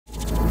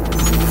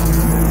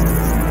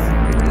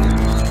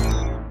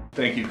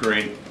Thank you,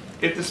 Corinne.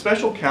 If the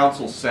special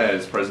counsel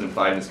says President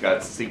Biden has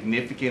got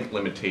significant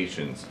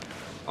limitations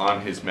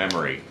on his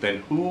memory,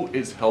 then who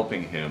is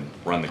helping him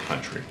run the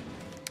country?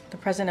 The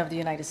President of the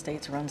United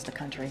States runs the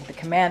country. The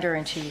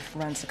Commander-in-Chief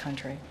runs the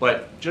country.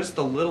 But just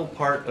the little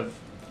part of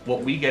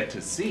what we get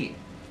to see,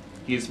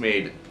 he has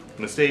made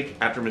mistake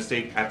after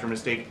mistake after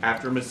mistake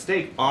after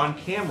mistake on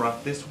camera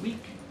this week.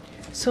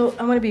 So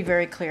I'm going to be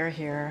very clear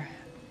here.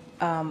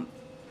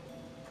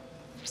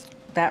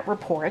 That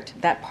report,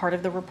 that part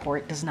of the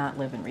report, does not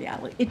live in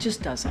reality. It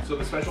just doesn't. So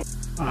the special...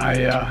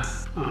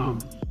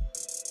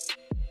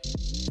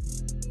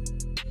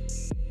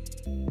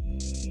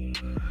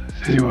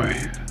 Anyway,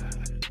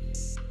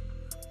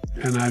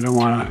 and I don't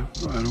want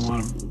to,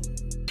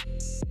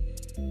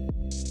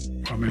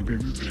 well, maybe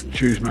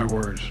choose my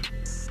words.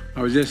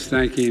 I was just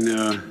thinking,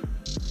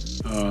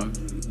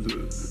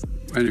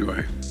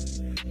 anyway,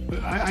 but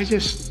I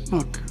just,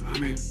 look, I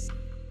mean,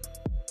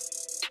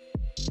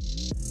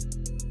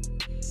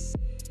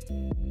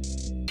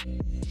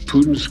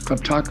 Putin's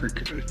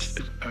kleptocracy,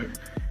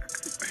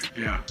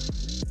 yeah.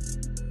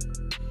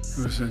 It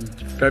was in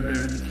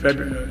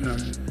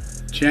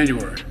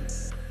January,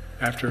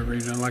 after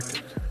being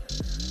elected.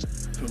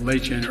 So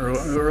late January,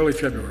 early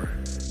February.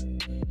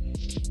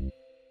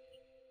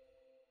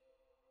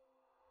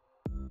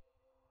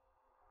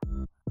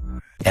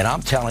 And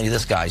I'm telling you,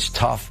 this guy's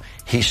tough,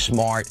 he's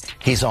smart,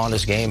 he's on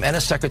his game. And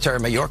as Secretary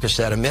Mayorkas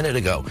said a minute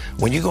ago,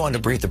 when you go in to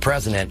brief the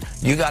president,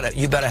 you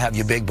better have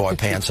your big boy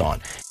pants on.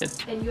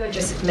 And you had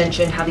just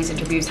mentioned how these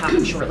interviews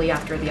happened shortly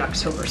after the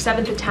October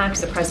 7th attacks.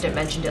 The president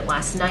mentioned it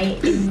last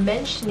night. In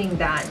mentioning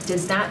that,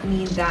 does that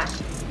mean that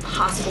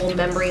possible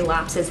memory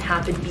lapses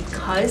happened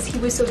because he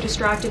was so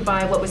distracted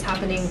by what was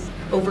happening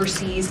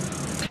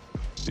overseas?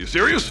 Are you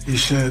serious? He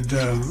said,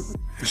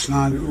 it's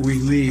not, we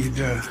lead,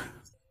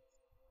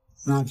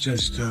 not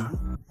just,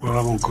 well,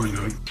 I won't go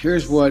into it.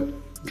 Here's what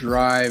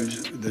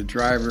drives the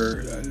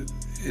driver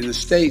in the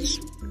states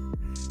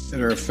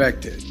that are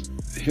affected.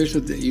 Here's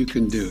what you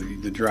can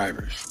do, the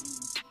drivers.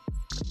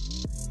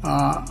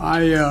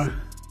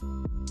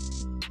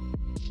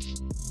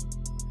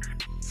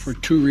 For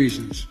two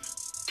reasons.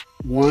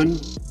 One,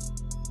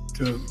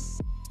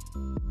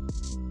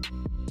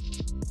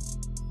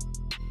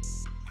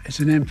 it's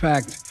an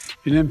impact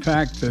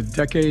that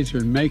decades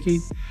are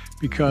making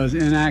because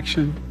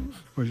inaction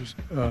was.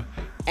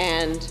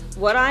 And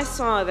what I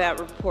saw of that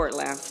report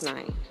last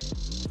night,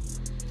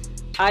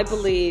 I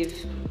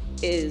believe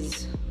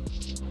is,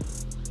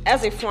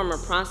 as a former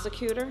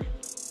prosecutor,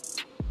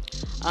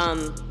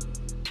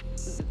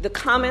 the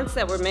comments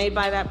that were made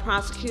by that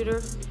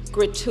prosecutor,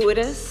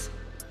 gratuitous,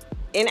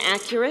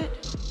 inaccurate,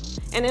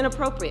 and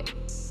inappropriate.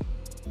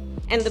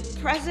 And the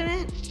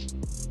president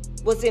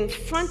was in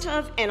front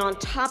of and on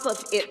top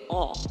of it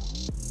all.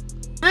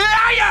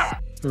 Liar!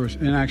 There was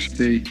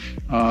inaction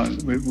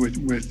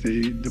with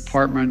the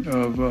Department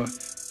of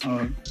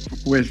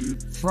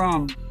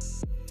from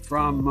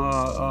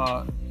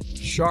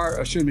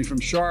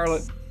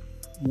Charlotte,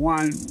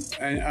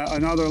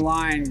 another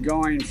line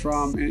going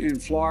from in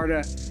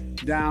Florida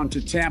down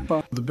to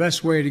Tampa. The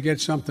best way to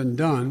get something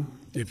done,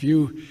 if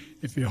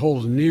it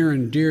holds near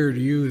and dear to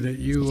you that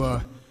you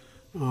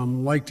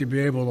like to be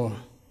able to,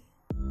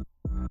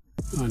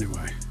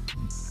 anyway,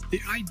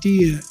 the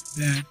idea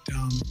that.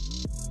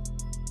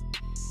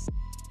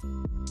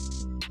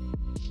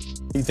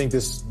 Do you think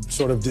this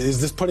is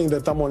this putting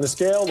the thumb on the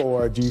scale,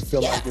 or do you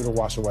feel like it'll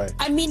wash away?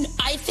 I mean,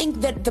 I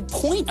think that the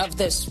point of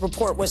this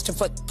report was to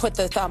put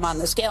the thumb on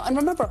the scale. And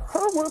remember,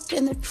 Hur worked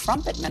in the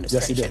Trump administration.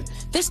 Yes, he did.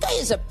 This guy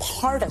is a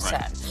partisan.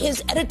 Right.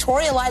 His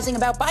editorializing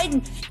about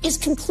Biden is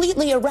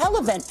completely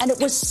irrelevant, and it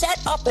was set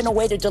up in a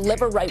way to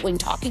deliver right-wing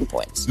talking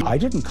points. I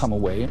didn't come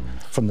away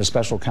from the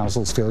special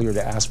counsel's failure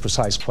to ask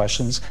precise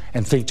questions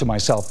and think to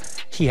myself,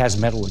 he has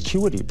mental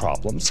acuity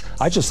problems.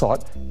 I just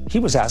thought he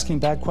was asking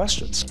bad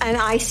questions. And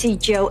I see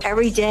Joe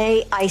every day.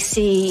 I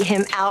see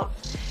him out,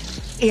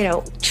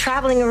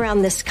 traveling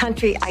around this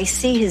country. I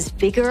see his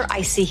vigor.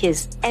 I see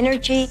his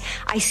energy.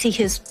 I see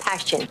his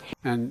passion.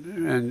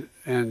 And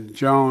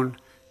Joan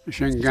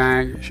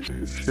Shengang,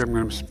 I'm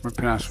going to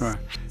pronounce right,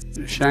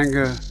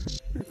 Shanga.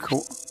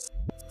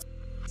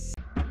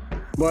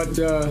 But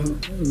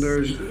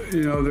there's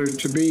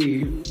to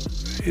be,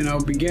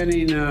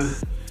 beginning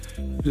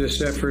this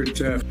effort,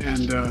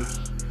 and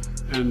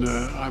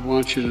I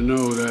want you to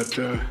know that.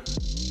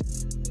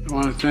 I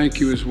want to thank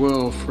you as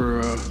well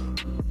for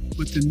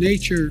with the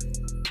nature,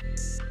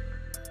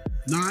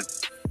 not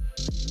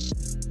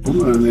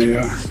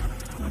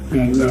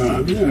and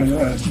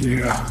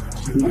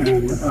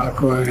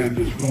Aqua and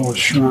as well as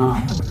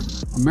Shram.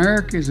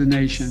 America is a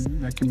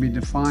nation that can be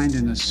defined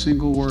in a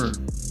single word.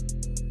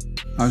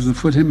 I was going to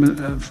put him.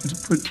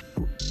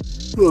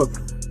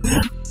 Look,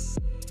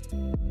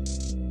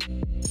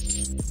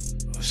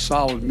 a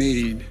solid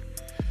meeting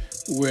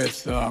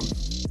with the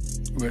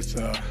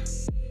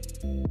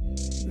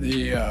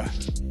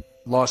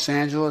Los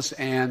Angeles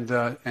and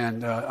what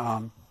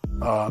am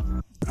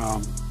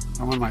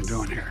I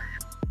doing here?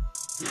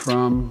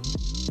 From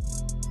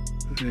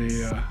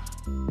the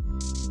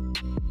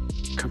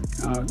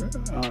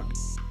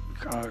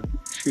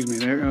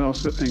They're going to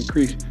also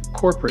increase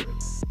corporate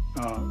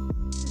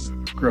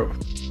growth.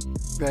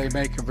 They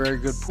make a very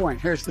good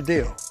point. Here's the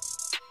deal.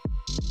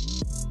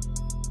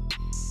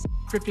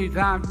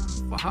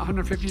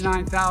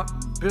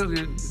 $159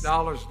 billion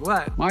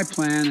less. My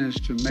plan is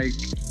to make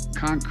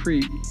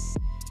concrete.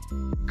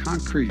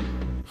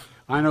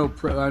 I know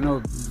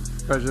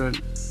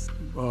President,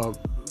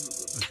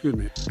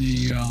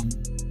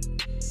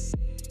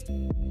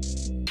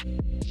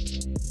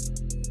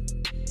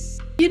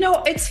 You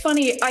know, it's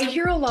funny. I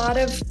hear a lot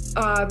of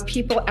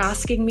people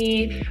asking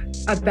me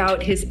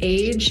about his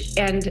age.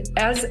 And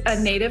as a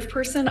Native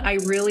person, I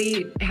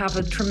really have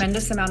a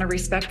tremendous amount of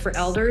respect for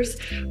elders.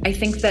 I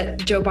think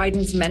that Joe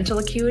Biden's mental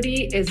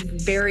acuity is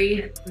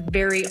very,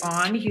 very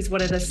on. He's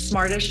one of the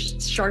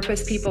smartest,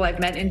 sharpest people I've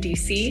met in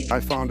D.C. I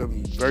found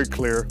him very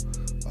clear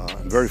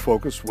and very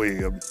focused.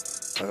 We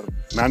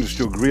managed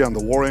to agree on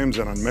the war aims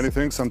and on many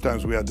things.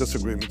 Sometimes we had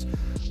disagreements,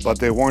 but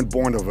they weren't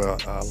born of a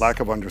lack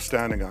of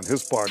understanding on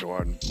his part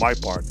or on my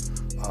part.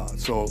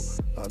 So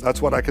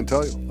that's what I can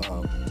tell you.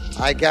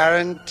 I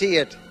guarantee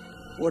it.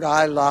 Would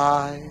I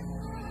lie?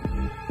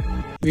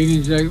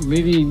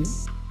 Leading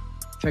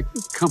tech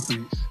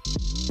companies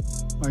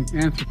like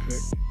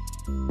Anthropic,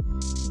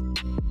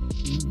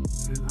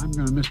 and I'm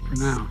going to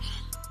mispronounce.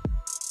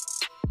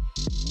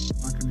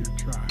 I'm not going to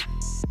try.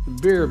 The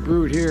beer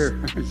brewed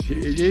here,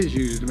 it is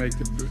used to make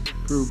the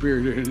brew beer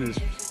in this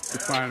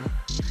refinery.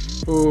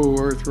 Oh,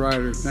 Earth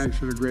Rider, thanks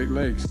for the Great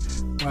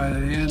Lakes. By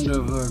the end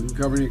of the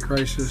governing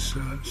crisis,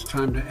 it's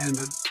time to end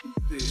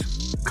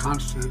these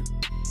constant,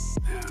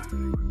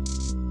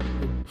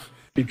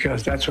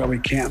 because that's why we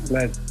cannot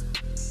let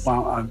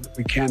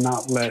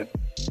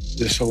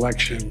this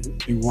election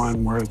be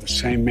one where the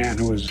same man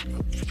who was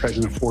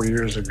president 40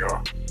 years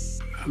ago.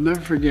 I'll never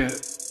forget,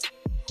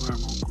 well, I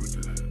won't go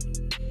into that.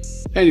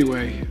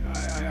 Anyway,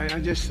 I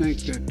just think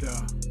that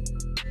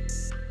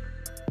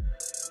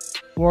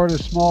Florida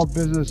Small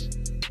Business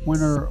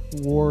Winner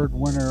Award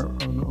winner,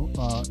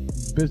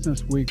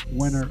 Business Week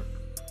winner.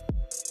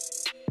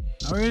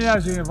 Now, it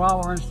doesn't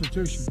involve our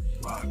institution.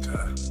 But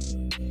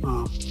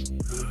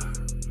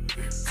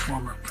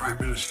former Prime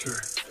Minister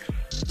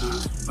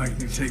like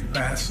to take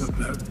baths of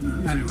that.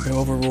 Anyway,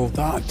 overruled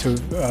that to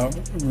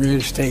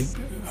reinstate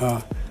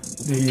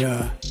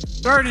the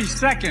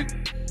 32nd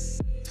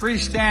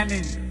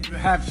freestanding,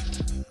 have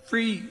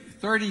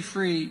 30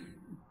 free.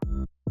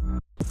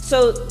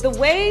 So the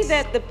way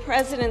that the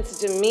president's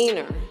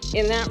demeanor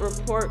in that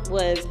report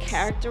was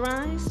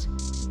characterized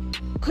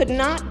could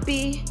not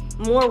be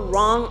more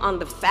wrong on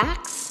the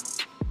facts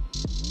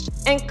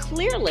and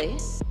clearly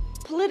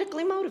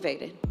politically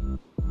motivated.